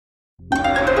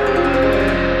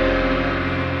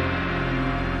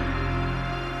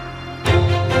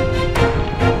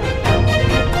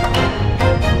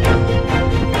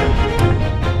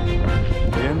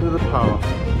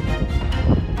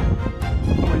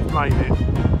I've made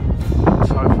it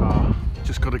so far.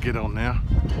 Just got to get on now.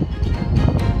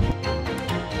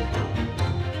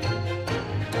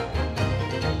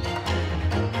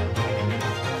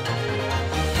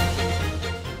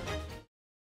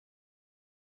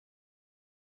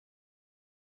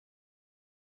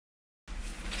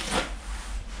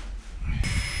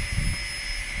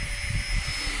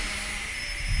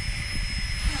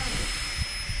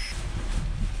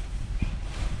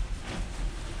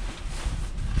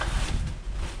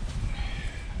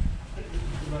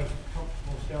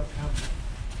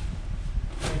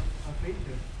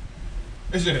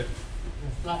 Is it?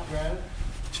 Flat ground.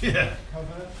 Yeah.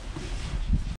 Cover.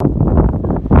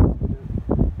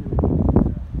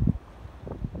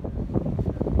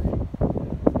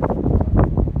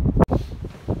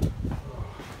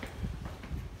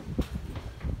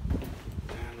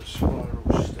 Down the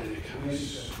spiral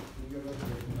staircase.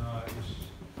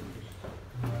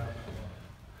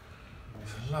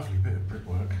 It's a lovely bit of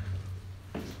brickwork.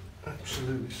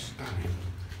 Absolutely stunning.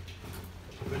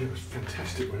 I bet it was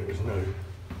fantastic when it was new.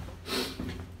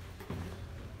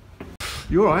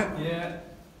 You alright? Yeah.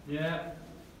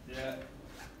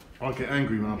 I get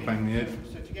angry when I bang the head.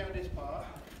 So to get on this part,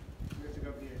 we have to go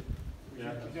up here.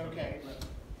 Yeah. It's okay, but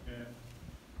Yeah.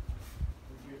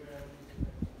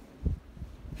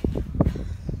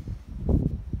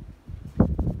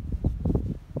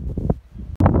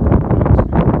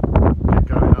 Get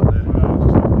going up there.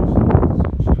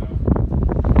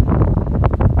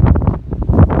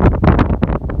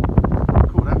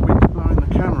 Cool, that wind's blowing the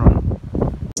camera.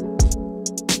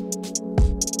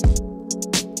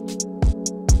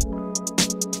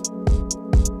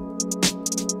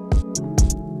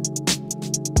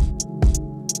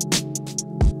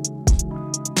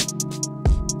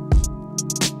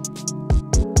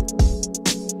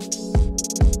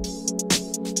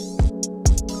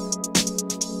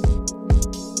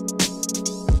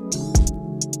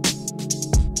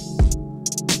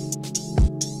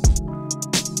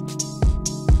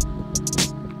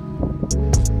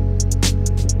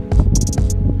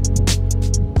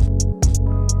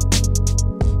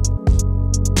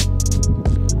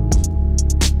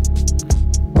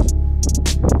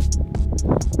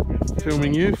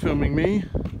 Filming you, filming me.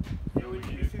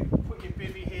 if you put your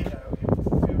bivvy here though, it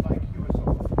will feel like you were sort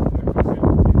of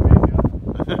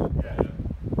Yeah.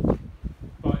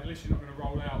 But at least you're not going to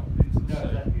roll out into the sea.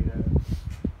 exactly there.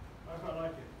 I quite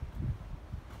like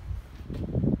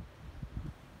it.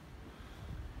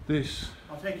 This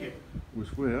I'll take it.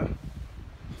 was where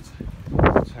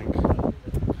the tank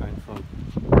came from.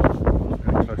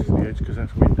 Go close to the edge because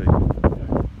that's windy.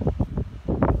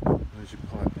 There's your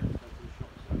pipe.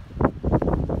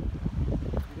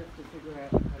 We'd have to figure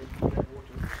out how you get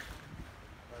water.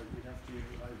 We'd have to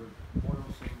either boil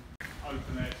some.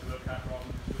 Open there to look at rather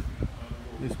than just looking at the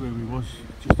wall. This is where we was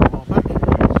just a while back,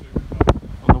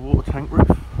 on the water tank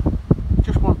roof.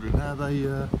 Just wondering how they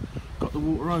got the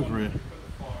water over here.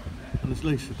 And as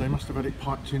Lee said, they must have had it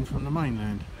piped in from the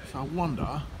mainland. So I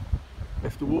wonder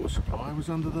if the water supply was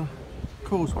under the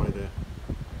causeway there.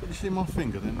 Did you see my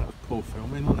finger then? That was poor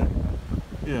filming, wasn't it?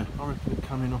 Yeah, I reckon it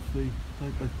came in off the...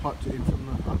 They piped it in from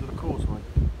under the causeway.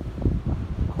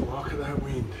 Oh, look at that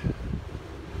wind.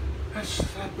 That's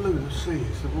that blue, the sea,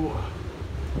 it's the water.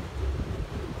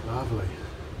 Lovely.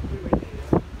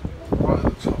 Right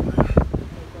at the top there.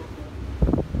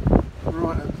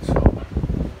 Right at the top.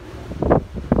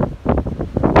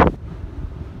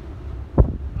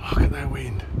 Look at that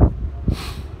wind.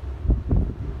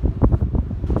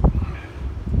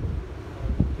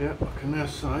 Yeah, I can now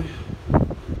say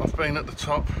I've been at the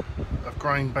top of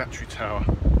Grain Battery Tower.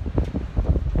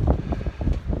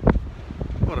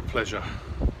 What a pleasure.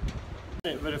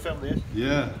 Better film this.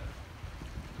 Yeah.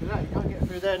 You can't get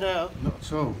through there now. Not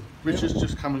at all. Richard's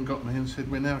just come and got me and said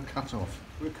we're now cut off.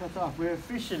 We're cut off. We're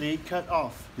officially cut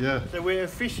off. Yeah. So we're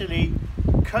officially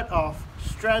cut off,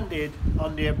 stranded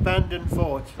on the abandoned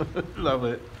fort. Love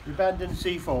it. The abandoned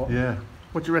sea fort. Yeah.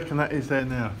 What do you reckon that is there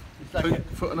now? It's like 2 a,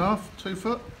 foot and a half? 2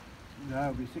 foot? no,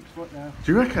 it'll be 6 foot now.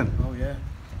 Do you reckon? Oh yeah.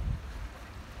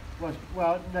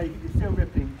 Well, no, it's still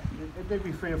ripping. It'd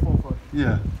be 3 or 4 foot.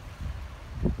 Yeah.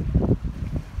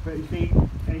 But you see,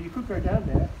 you could go down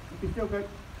there. You could still go.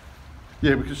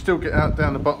 Yeah, we could still get out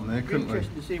down the bottom there, It'd be couldn't we?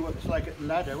 interesting to see what it's like at the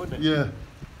ladder, wouldn't it? Yeah.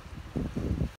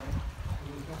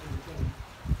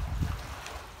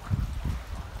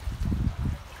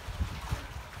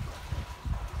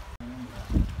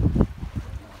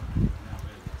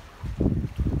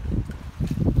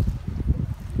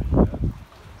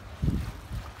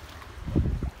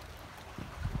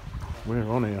 We're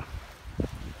on here.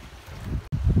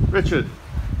 Richard,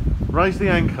 raise the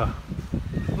anchor.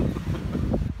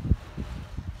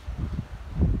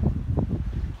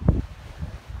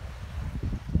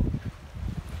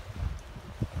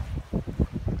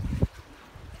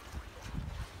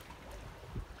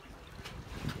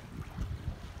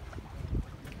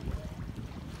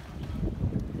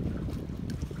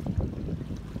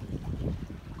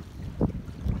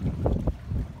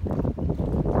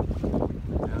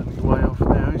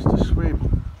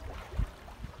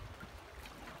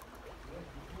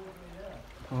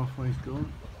 Pathway's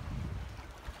gone.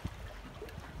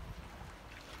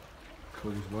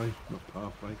 Causeway, not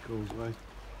pathway, causeway.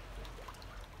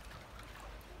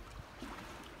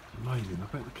 Amazing, I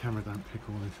bet the camera don't pick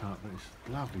all this up, but it's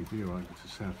a lovely view over to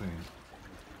Southend.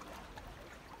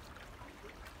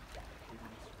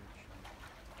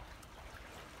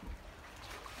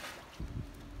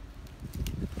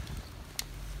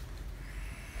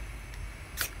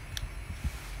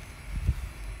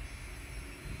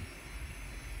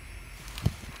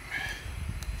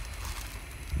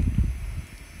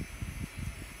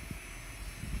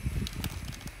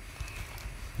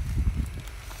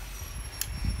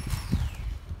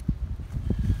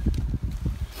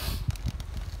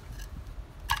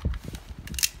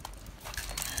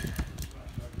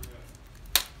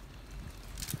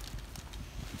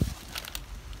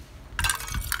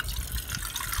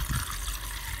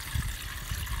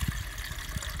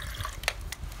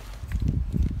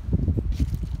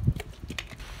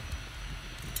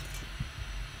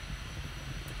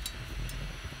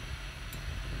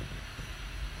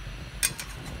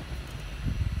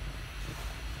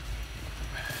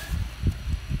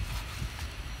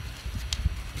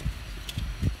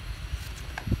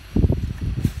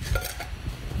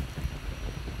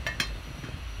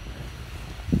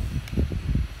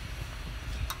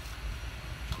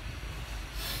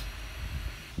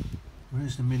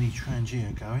 Where's the mini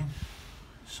Trangia going?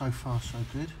 So far so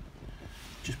good.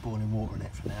 Just boiling water in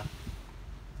it for now.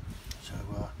 So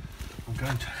I'm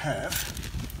going to have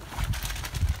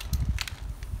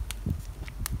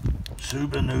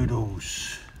super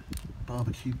noodles,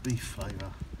 barbecue beef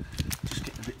flavour. Just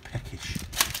getting a bit peckish.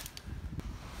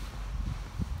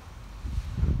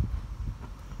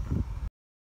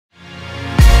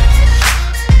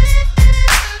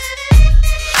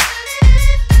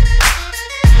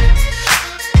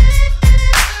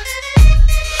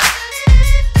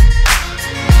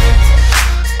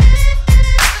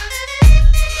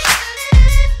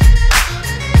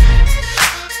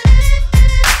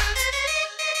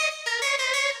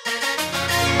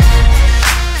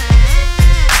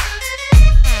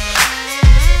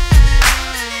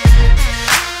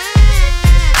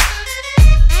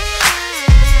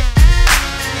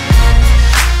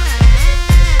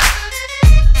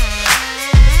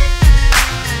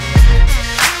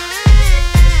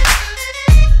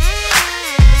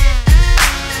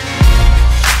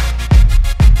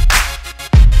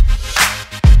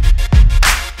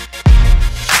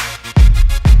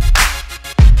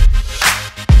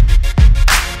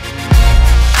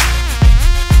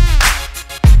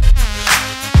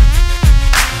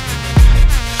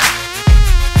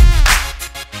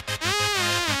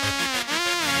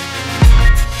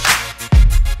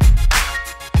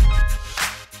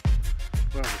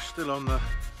 Still on the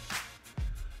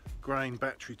grain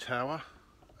battery tower.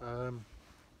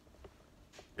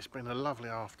 It's been a lovely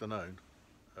afternoon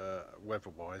weather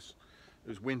wise. It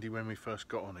was windy when we first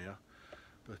got on here,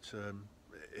 but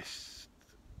it's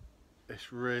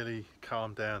really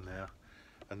calmed down now,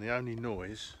 and the only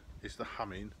noise is the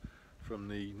humming from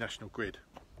the national grid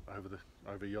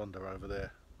over yonder over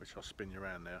there, which I'll spin you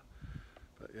around now.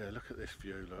 But yeah, look at this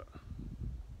view, look.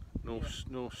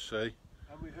 North Sea.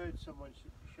 And we heard someone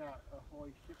shout,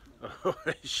 "Ahoy, shipmate!"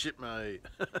 Ahoy, shipmate!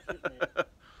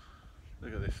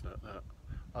 Look at this, look.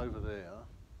 Over there,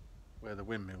 where the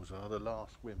windmills are, the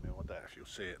last windmill, I doubt if you'll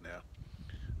see it now.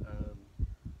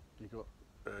 You've got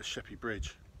Sheppey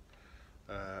Bridge,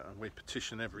 and we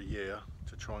petition every year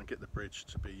to try and get the bridge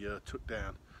to be took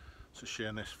down so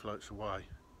Sheerness floats away.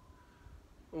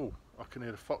 Oh, I can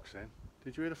hear the fox then.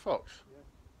 Did you hear the fox? Yeah.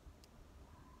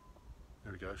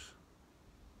 There he goes.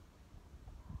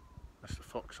 That's the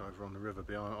fox over on the river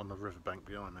on the riverbank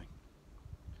behind me.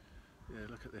 Yeah,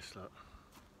 look at this, look.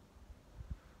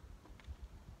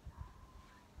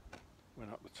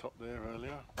 Went up the top there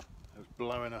earlier. It was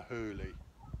blowing a hoolie.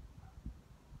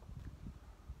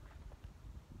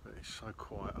 But it's so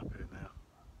quiet up here now.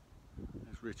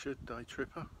 There's Richard, day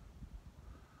tripper,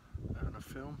 having a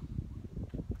film.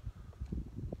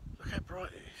 Look how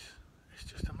bright it is.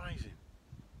 It's just amazing.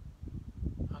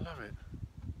 I love it.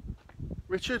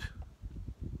 Richard,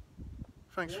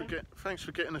 thanks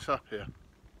for getting us up here.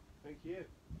 Thank you.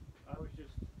 I was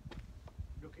just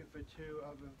looking for two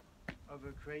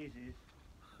other crazies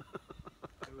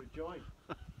who would join.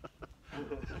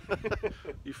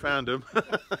 You found them. Do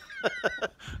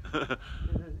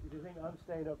you think I'm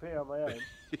staying up here on my own?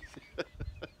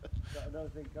 Got another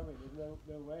thing coming. There's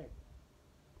no way.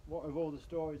 What of all the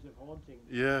stories of hauntings?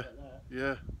 Yeah, like that?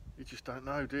 yeah. You just don't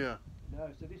know, do you? No.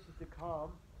 So this is the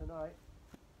calm tonight.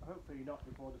 Hopefully not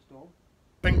before the storm.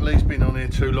 I think Lee's been on here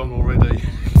too long already.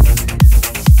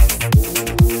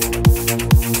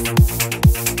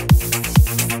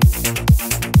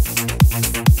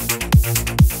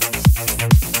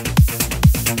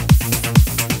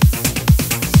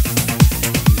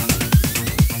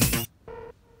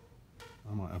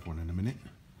 have one in a minute.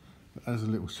 But as a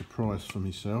little surprise for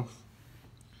myself,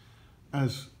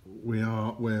 as we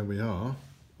are where we are,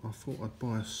 I thought I'd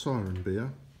buy a siren beer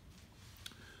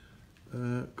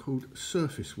called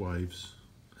Surface Waves.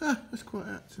 That's quite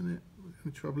apt, isn't it? The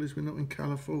only trouble is we're not in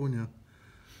California.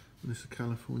 And it's a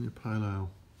California Pale Ale.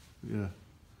 Yeah,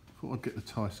 thought I'd get the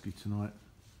Tyskie tonight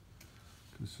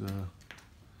because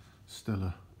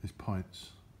Stella is pints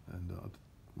and I'd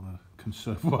want to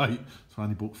conserve weight, so I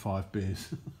only bought 5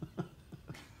 beers.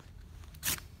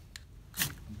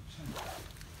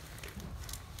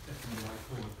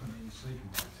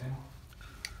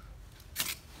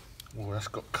 Well, that's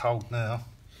got cold now.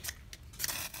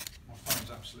 My phone's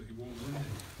absolutely warm, isn't it?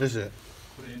 Is it?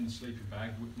 Put it in the sleeping bag,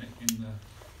 in the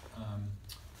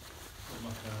got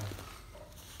like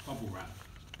a bubble wrap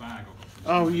bag I've got from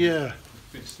Oh somewhere. yeah. It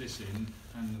fits this in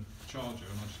and the charger,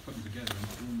 and I just put them together and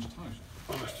it's warm as toast.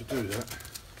 I used to do that.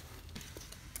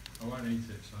 I won't eat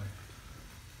it, so.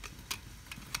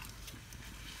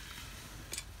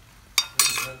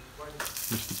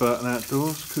 Mr. Burton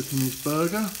outdoors cooking his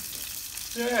burger.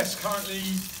 Yes, currently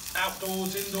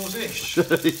outdoors, indoors-ish. Yeah.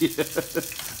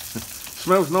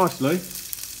 Smells nicely.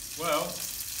 Well,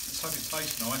 let's hope it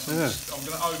tastes nice. Yeah. I'm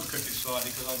going to overcook it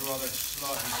slightly because I'd rather it's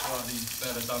slightly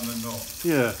better done than not.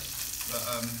 Yeah. But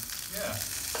yeah,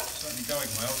 certainly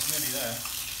going well. It's nearly there.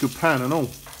 Good pan and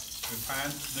all. Good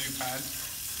pan, new pan.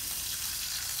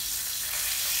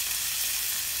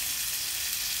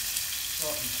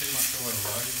 Slightly too much oil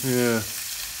though. Yeah.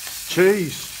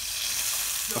 Cheese.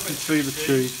 I can see the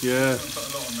cheese, yeah. I've put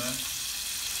a lot on there.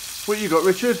 What you got,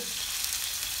 Richard?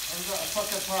 I've got a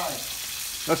pucker pie.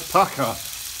 That's pucker.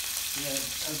 Yeah,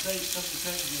 and take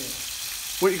something here.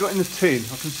 What you got in the tin?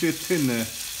 I can see a tin there.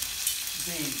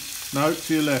 Beans. No,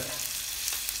 to your left.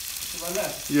 To my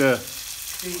left. Yeah.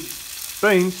 Beans.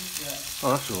 Beans? Yeah.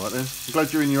 Oh, that's all right then. I'm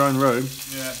glad you're in your own room.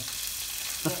 Yeah.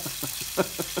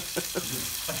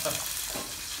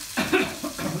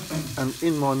 And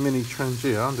in my mini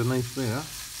Transia underneath there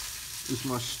is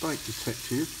my steak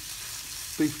detective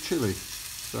beef chilli.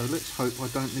 So let's hope I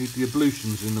don't need the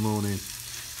ablutions in the morning.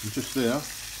 And just there,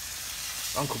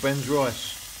 Uncle Ben's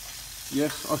rice.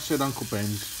 Yes, I said Uncle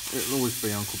Ben's. It'll always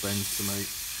be Uncle Ben's to me.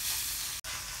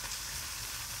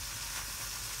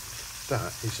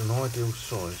 That is an ideal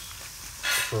size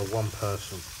for a one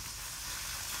person.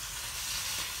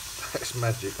 That's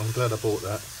magic. I'm glad I bought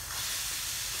that.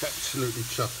 Absolutely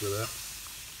chuffed with that.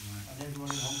 And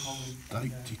everyone in Hong Kong is,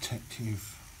 Steak detective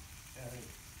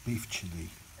beef chilli.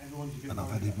 everyone's a bit And I've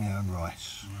worried added about my own rice.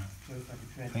 so it's like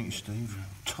a trend. Thank you, Steve.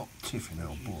 Top tiffin,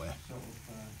 old boy. Sort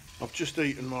of, I've just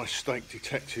eaten my steak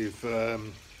detective,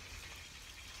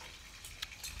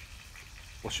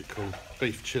 what's it called?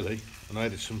 Beef chilli, and I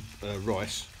added some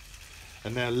rice.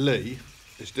 And now Lee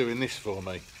is doing this for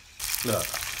me. Look,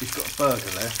 he's got a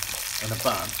burger left and a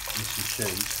bun and some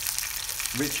cheese.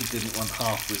 Richard didn't want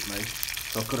half with me,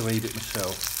 so I've got to eat it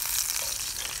myself.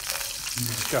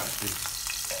 Disgusting.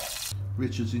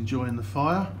 Richard's enjoying the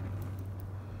fire.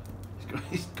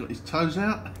 He's got his toes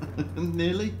out,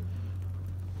 nearly.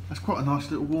 That's quite a nice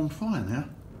little warm fire now.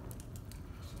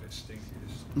 It's a bit stinky.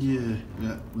 Yeah,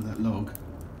 with that log.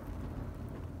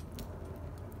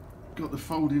 Got the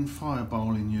folding fire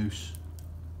bowl in use.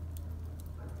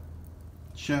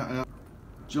 Shout out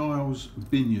Giles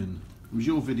Binion. It was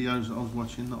your videos that I was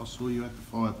watching that I saw you had the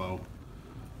fire bowl.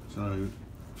 So,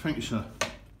 thank you, sir.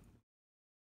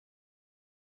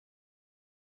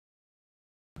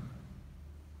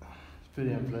 it's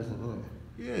pretty unpleasant, isn't it?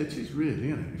 Yeah, it is really,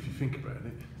 isn't it, if you think about it.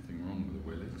 Nothing wrong with the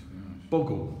willy, to be honest.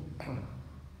 Boggle. On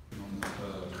the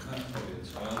third. That's probably a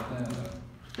child there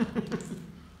though.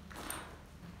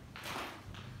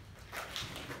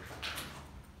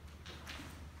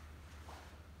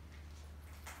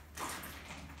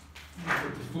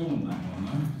 Perform that one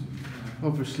though.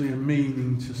 Obviously a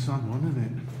meaning to someone, isn't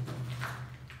it?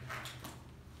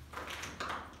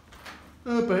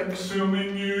 Urbex.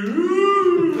 Filming you,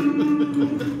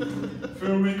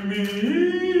 filming me.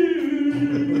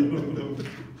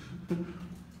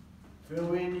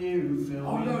 Filming you, filming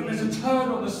Oh look, there's a turd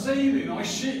on the ceiling. I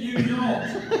shit you not.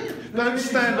 Don't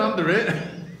stand under it.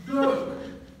 Look.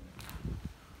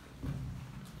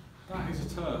 That is a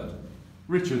turd.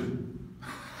 Richard.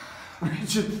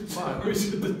 Richard. Right,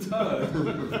 Richard the turd.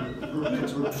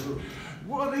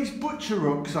 What are these butcher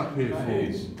rocks up here That for?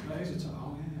 is a turd.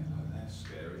 Oh yeah, look, they're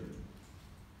scary.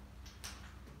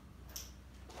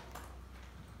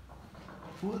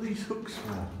 What are these hooks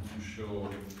for? I'm sure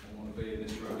I want to be in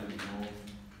this room anymore.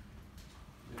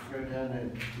 Let's go down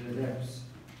to the depths.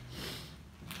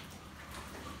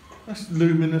 That's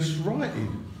luminous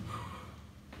writing.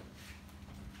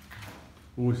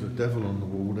 Always a devil on the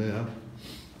wall there.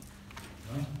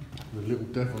 Huh? The little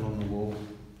devil on the wall.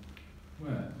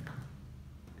 Where?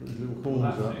 Got his little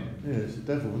horns that up. thing? Yeah, it's a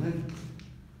devil, isn't it?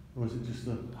 Or is it just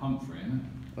a Humphrey, isn't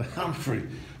A Humphrey?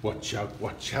 Watch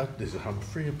out, there's a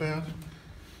Humphrey about.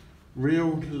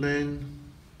 Real Len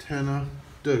tenor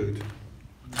dude.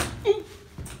 it?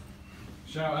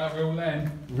 Shout out real Len.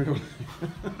 Real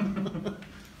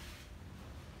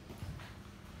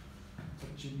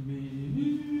Touching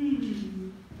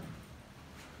me.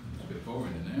 It's a bit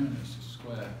boring in there, and it's a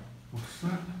square. What's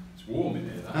that? It's warm in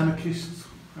here, that.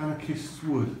 Anarchist's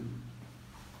wood.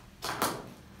 Oh,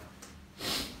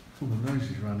 my nose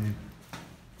is running.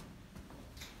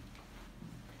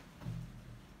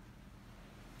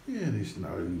 Yeah, there's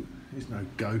no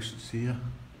ghosts here.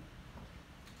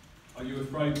 Are you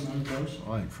afraid of no ghosts?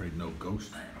 I ain't afraid of no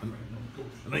ghosts. I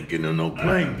I ain't getting on no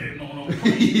plane. getting on a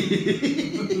plane.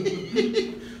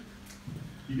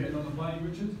 You getting on the plane,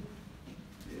 Richard?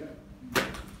 Yeah.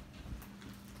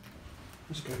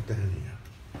 Let's go down here.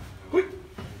 Quick.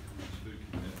 Spooky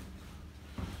bit.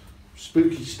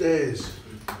 Spooky stairs.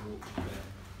 Spooky walk there.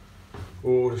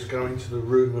 Or let's go into the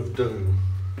room of doom.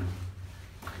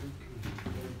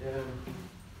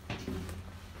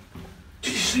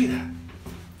 Did you see that?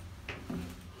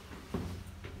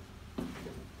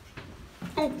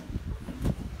 Oh!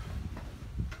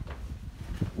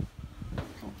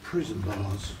 Like prison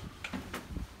bars.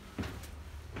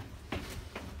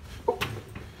 Oh!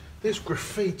 There's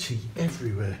graffiti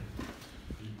everywhere.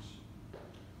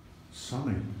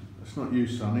 Sonny. That's not you,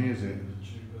 Sonny, is it?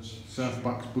 South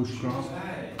Bucks Bushcraft.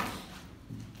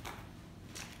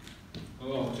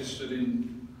 Oh, I've just stood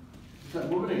in Is that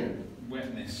woman here?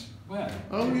 wetness. Where?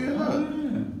 Oh yeah, Oh, look.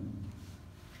 yeah.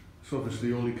 It's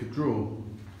obviously all he could draw.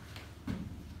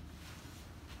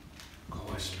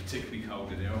 Oh, it's particularly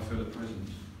cold in here. I feel the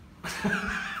presence.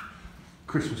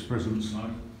 Christmas presents. No.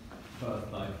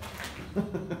 Birthday.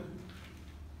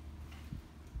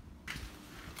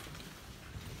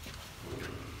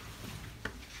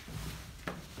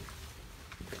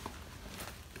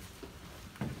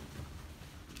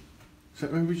 Is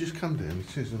that where we just come down?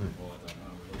 It is, isn't it? Oh, I don't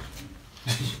know.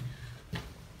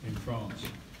 In France.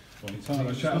 Bonnie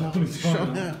Shut up.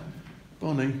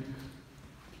 Bonnie.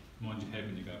 Mind your head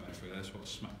when you go back through there. That's what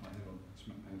smacked my head on.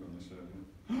 Smacked my head on this earlier.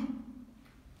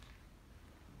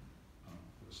 Oh,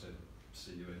 it said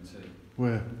C-U-N-T.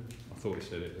 Where? I thought it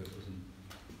said it. It wasn't.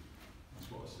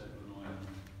 That's what I said when I.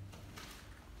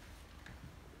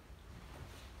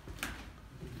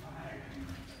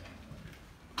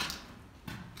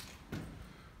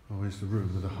 Oh, where's the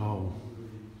room with a hole?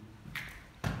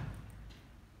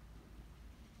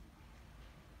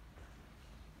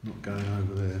 Not going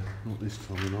over there. Not this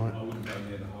time of night. I wouldn't go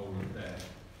near the hole up there.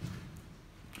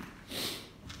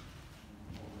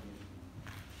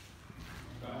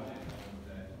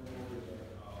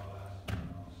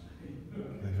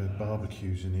 They've had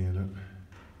barbecues in here, look.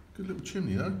 Good little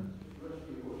chimney though.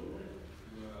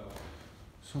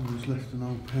 Someone's left an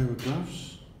old pair of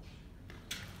gloves.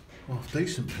 Oh,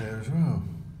 decent pair as well.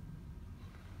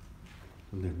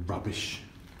 And they're rubbish.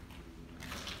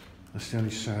 That's the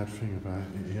only sad thing about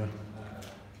it here.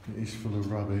 It is full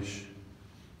of rubbish.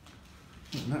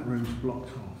 Look, that room's blocked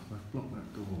off. They've blocked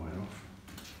that doorway off.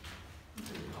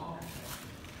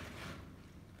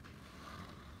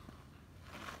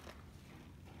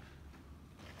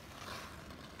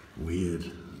 Weird.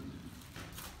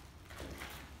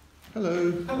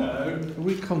 Hello. Hello. Are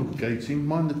we congregating?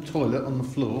 Mind the toilet on the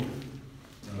floor.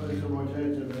 Those are my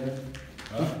turns over there.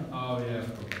 Oh yeah.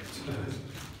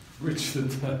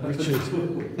 Richard. Richard.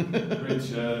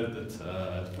 Richard the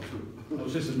Turd. I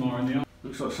was just admiring the art.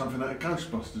 Looks like something out of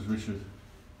Ghostbusters, Richard.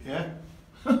 Yeah?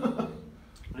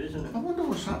 Isn't it? I wonder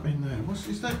what's happening there.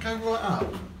 Is that go right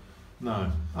up?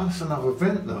 No. That's another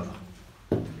vent, look.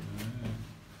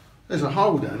 There's a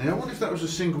hole down here. I wonder if that was a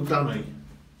single dummy.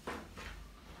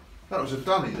 That was a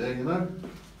dummy there, you know.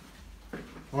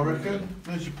 I reckon.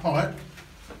 There's your pipe.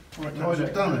 I reckon that was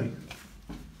a dummy.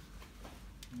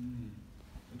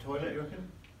 The toilet, you reckon?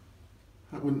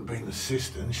 That wouldn't have been the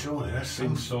cistern, surely. That's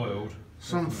Been some, soiled.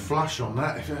 some flush on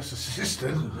that if that's a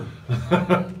cistern.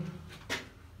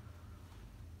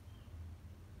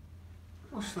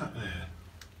 What's that there?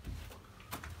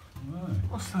 No.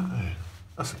 What's that there?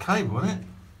 That's a cable, isn't it?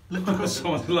 Electrical.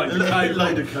 Someone laid the cable.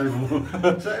 Laid a cable.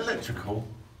 Is that electrical?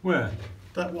 Where?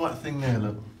 That white thing there,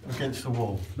 look, against the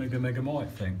wall. Mega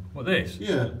Mike thing. What, this?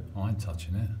 Yeah. I ain't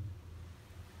touching it.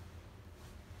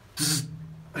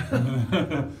 A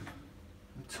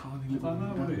tiny I little don't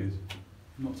know what it window. is.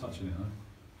 I'm not touching it though.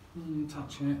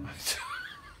 Touching it.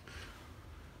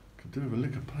 Could do with a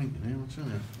lick of paint in here, I'll tell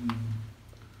you.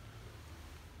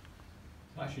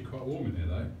 actually quite warm in here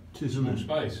though. It is, isn't it?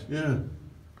 Small space. Yeah.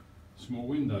 Small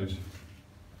windows.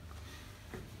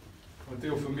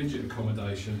 Ideal for midget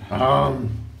accommodation.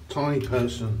 Tiny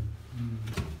person.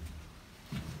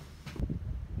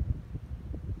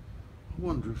 I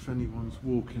wonder if anyone's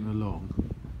walking along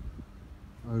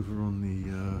over on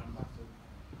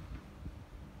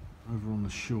the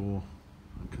shore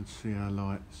and can see our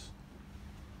lights.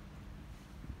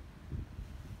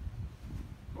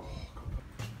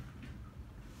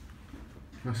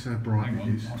 That's how bright Hang it on,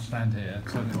 is. I'll stand here,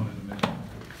 turn it on in a minute.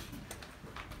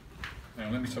 Hang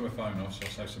on, let me turn my phone off so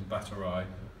I'll save some battery.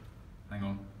 Hang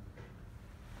on.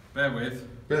 Bear with.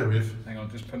 Bear with. Hang on,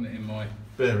 just putting it in my...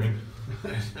 Bearing,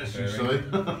 as you say.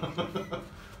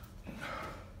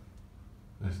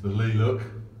 There's the lee look.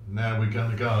 Now we're going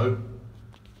to go.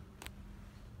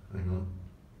 Hang on.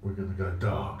 We're going to go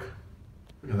dark.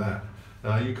 Look at that.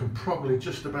 Now you can probably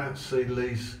just about see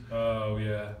Lee's Oh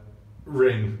yeah.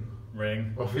 ring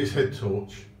Ring. off his head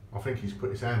torch. I think he's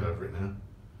put his hand over it now.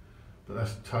 But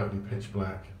that's totally pitch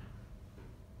black.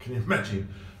 Can you imagine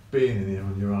being in here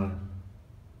on your own?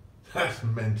 That's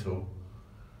mental.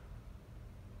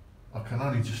 I can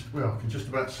only just, well, I can just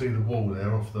about see the wall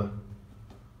there off the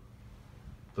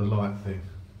light thing,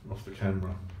 off the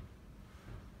camera.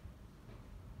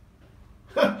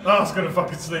 I was going to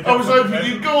fucking sneak I was hoping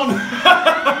you'd gone.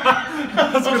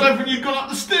 I was hoping you'd gone up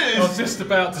the stairs. I was just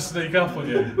about to sneak up on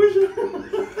you.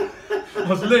 I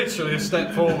was literally a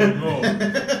step forward more.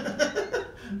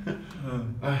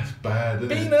 That's bad,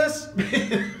 isn't Penis!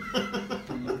 it?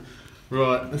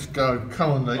 Right, let's go.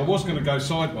 Come on, Lee. I was going to go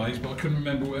sideways, but I couldn't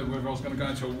remember whether I was going to go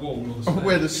into a wall or the stairs.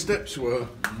 Where the steps were.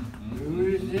 Who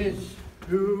is this?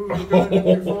 Who's going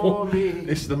before me?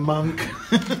 It's the monk.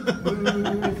 Who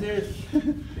is this?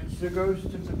 It's the ghost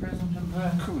of the present and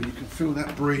past. Cool, you can feel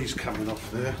that breeze coming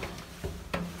off there.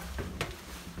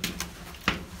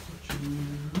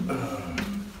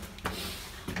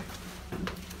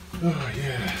 Oh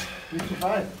yeah. We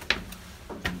survived.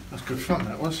 That's good fun,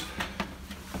 that was.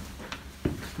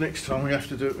 Next time we have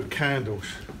to do it with candles.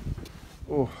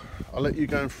 Oh, I'll let you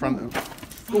go in front of...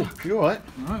 Oh, you alright?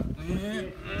 Right, yeah.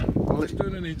 I'll let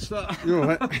Doing an Insta. you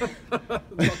alright?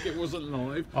 Like it wasn't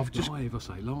live. I've just... Live, I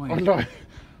say live. I lied.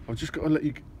 I've just got to let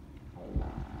you...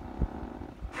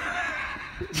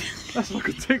 That's like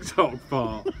a TikTok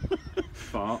fart.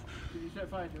 Fart. Did you set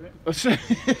fire to it? I said...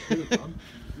 Good one.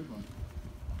 Good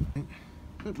one.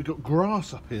 Look, we've got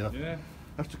grass up here. Yeah.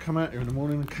 I have to come out here in the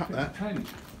morning and cut that. Tent.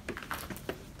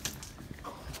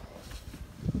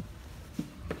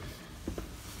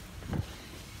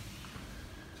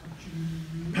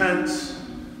 Pants.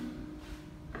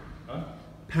 Huh?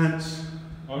 Pants.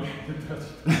 Oh, yeah, that's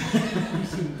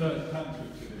some dirty pants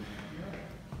which it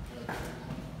is.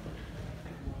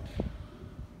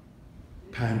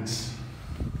 Pants.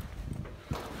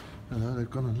 Hello, they've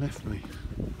gone and left me.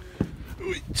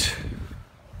 Wait.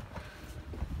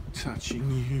 Touching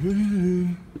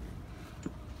you.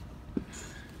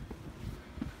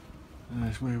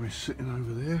 There's where we're sitting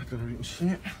over there. Don't know if you can see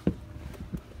it.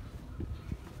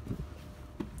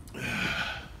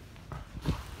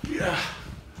 Yeah.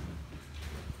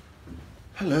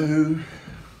 Hello.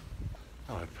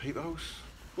 Hello, peoples.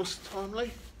 What's the time,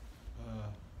 Lee?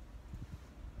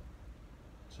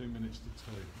 2 minutes to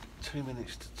 2. 2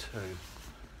 minutes to 2,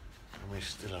 and we're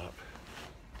still up.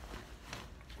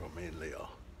 Well, me and Lee are.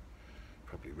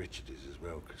 Probably Richard is as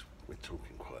well, because we're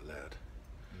talking quite loud.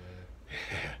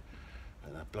 Yeah.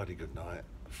 And a bloody good night.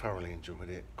 Thoroughly enjoyed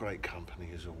it. Great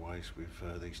company as always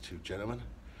with these two gentlemen.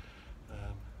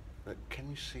 But can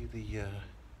you see the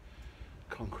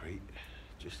concrete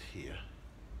just here,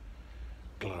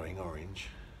 glowing orange?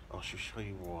 I shall show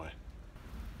you why.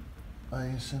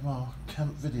 ASMR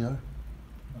camp video.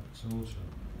 That's awesome.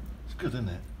 It's good, isn't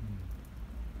it?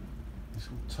 It's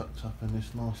all tucked up in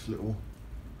this nice little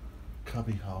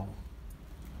cubby hole,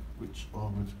 which I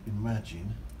would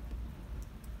imagine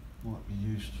might be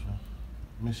used for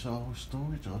missile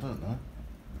storage, I don't know.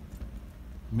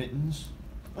 Mittens?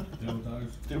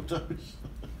 Dildos. Dildos.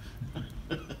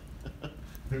 Dildo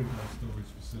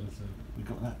storage facility. We've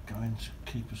got that going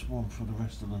to keep us warm for the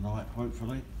rest of the night,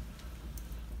 hopefully.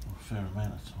 Or a fair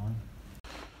amount of time.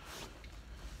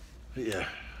 But yeah,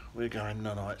 we're going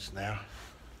nonites now.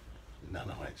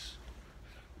 Nonites.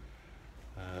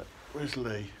 Where's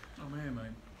Lee? I'm here,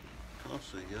 mate. Can I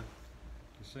see you?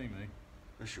 You see me?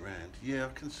 Where's your hand? Yeah, I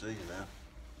can see you now.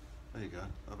 There you go.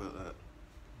 How about that?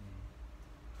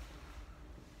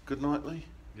 Good night, Lee?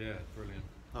 Yeah, brilliant.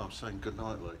 Oh, I'm saying good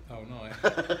night, Lee. Oh, nice.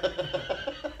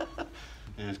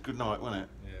 Yeah, it's good night, wasn't it?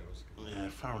 Yeah, it was good. Yeah,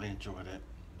 thoroughly enjoyed it.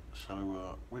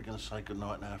 So we're going to say good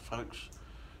night now, folks.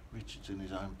 Richard's in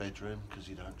his own bedroom because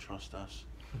he don't trust us.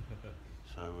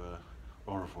 So,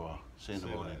 au revoir. See you in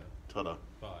the morning. Ta-da.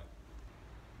 Bye.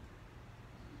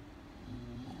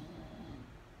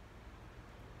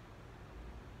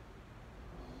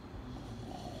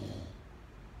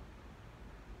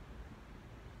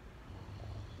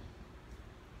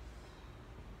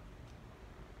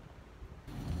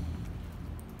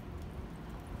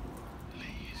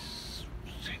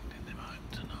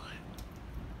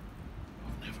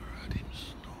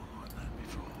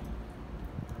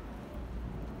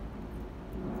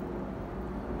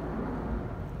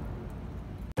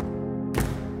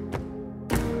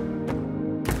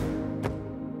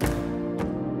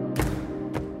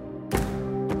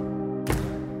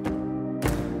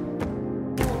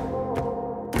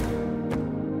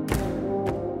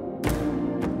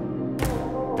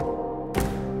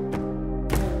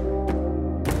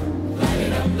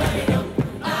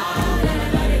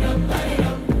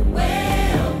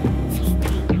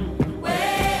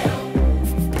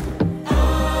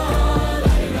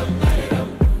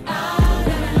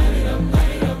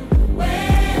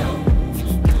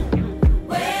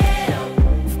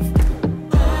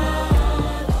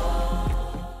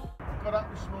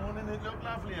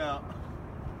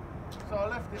 So I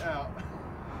left it out.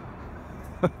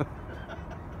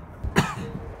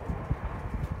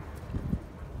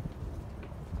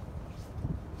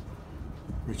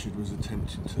 Richard was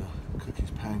attempting to cook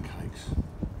his pancakes,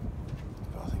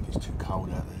 but I think it's too cold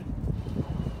out there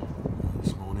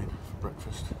this morning for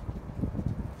breakfast.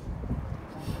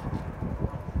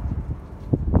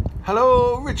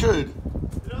 Hello, Richard!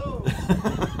 Hello!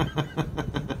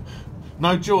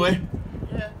 No joy?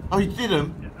 Yeah. Oh, you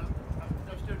didn't? Yeah,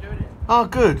 I'm still doing it. Oh,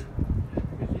 good.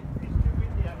 Because it's too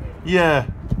windy out here. Yeah.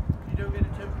 You don't get a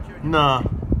temperature in your Nah.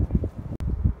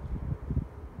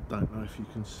 Don't know if you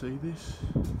can see this,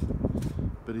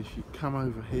 but if you come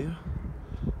over here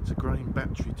to Grain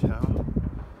Battery Tower,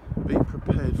 be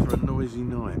prepared for a noisy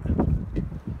night,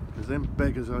 because them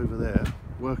beggars over there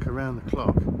work around the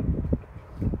clock,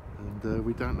 and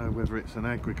we don't know whether it's an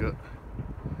aggregate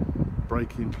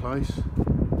break-in place,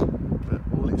 but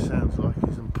all it sounds like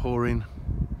is them pouring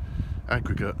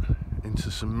aggregate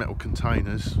into some metal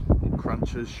containers, or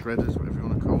crunchers, shredders, whatever you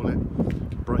want to call it,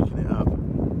 breaking it up.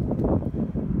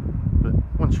 But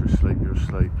once you're asleep, you're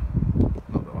asleep.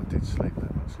 Not that I did sleep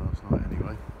that much last night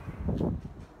anyway,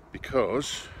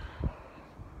 because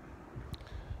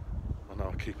I know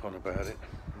I keep on about it,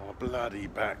 my bloody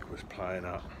back was playing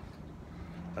up,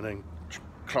 and then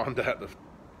climbed out the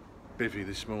bivvy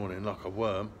this morning like a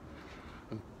worm,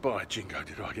 and by jingo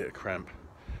did I get a cramp.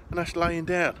 And that's laying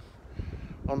down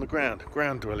on the ground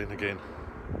dwelling again.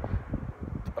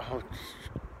 Oh,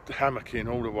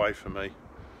 hammocking all the way for me.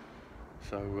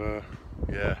 So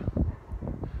yeah,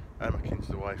 hammocking's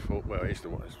the way forward. Well, it's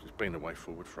been the way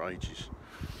forward for ages,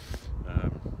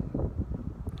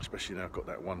 especially now I've got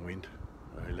that one wind,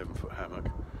 11-foot hammock.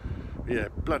 But yeah,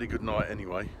 bloody good night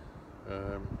anyway.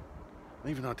 And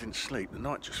even though I didn't sleep, the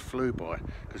night just flew by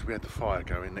because we had the fire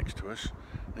going next to us,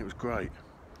 and it was great.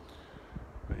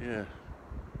 But yeah,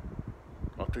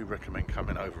 I do recommend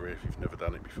coming over here if you've never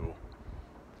done it before.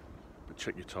 But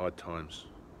check your tide times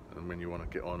and when you want to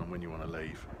get on and when you want to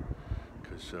leave,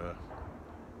 because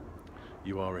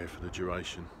you are here for the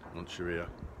duration once you're here.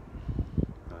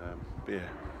 But yeah,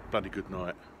 bloody good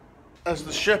night. As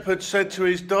the shepherd said to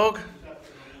his dog,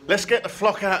 let's get the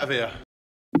flock out of here.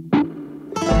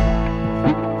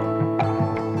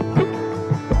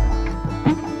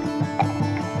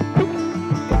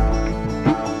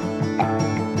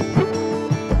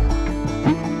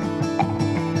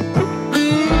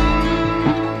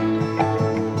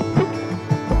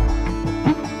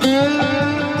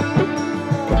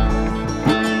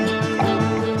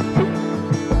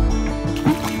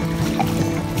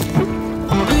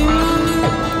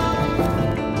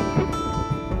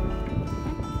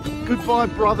 Goodbye,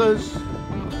 brothers.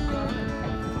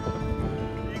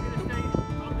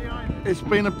 It's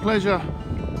been a pleasure.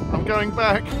 I'm going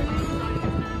back.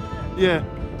 Yeah.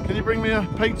 Can you bring me a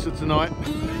pizza tonight?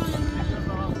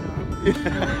 Yeah.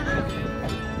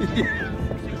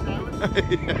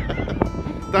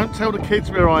 Don't tell the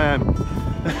kids where I am.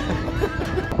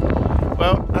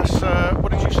 Well, that's,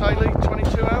 what did you say, Lee?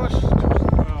 22 hours?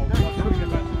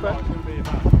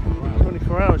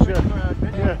 24 hours, yeah.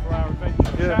 Yeah.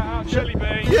 Shout out Jelly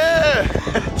Bean. Yeah,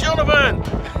 Jonathan!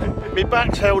 My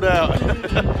back's held out.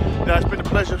 No, it's been a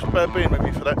pleasure being with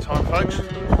you for that time, folks.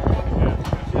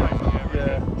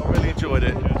 Yeah, I really enjoyed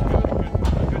it.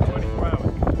 Good 24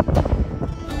 hours.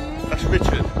 That's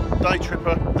Richard, Day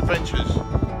Tripper Adventures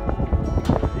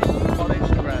on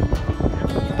Instagram.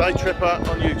 Day Tripper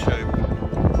on YouTube.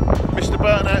 Mr.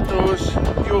 Bourne Outdoors,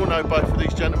 you all know both of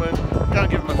these gentlemen. Go and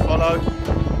give them a follow.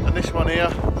 And this one here,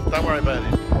 don't worry about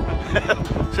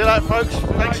it. See you later folks,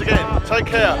 thanks again, take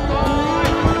care.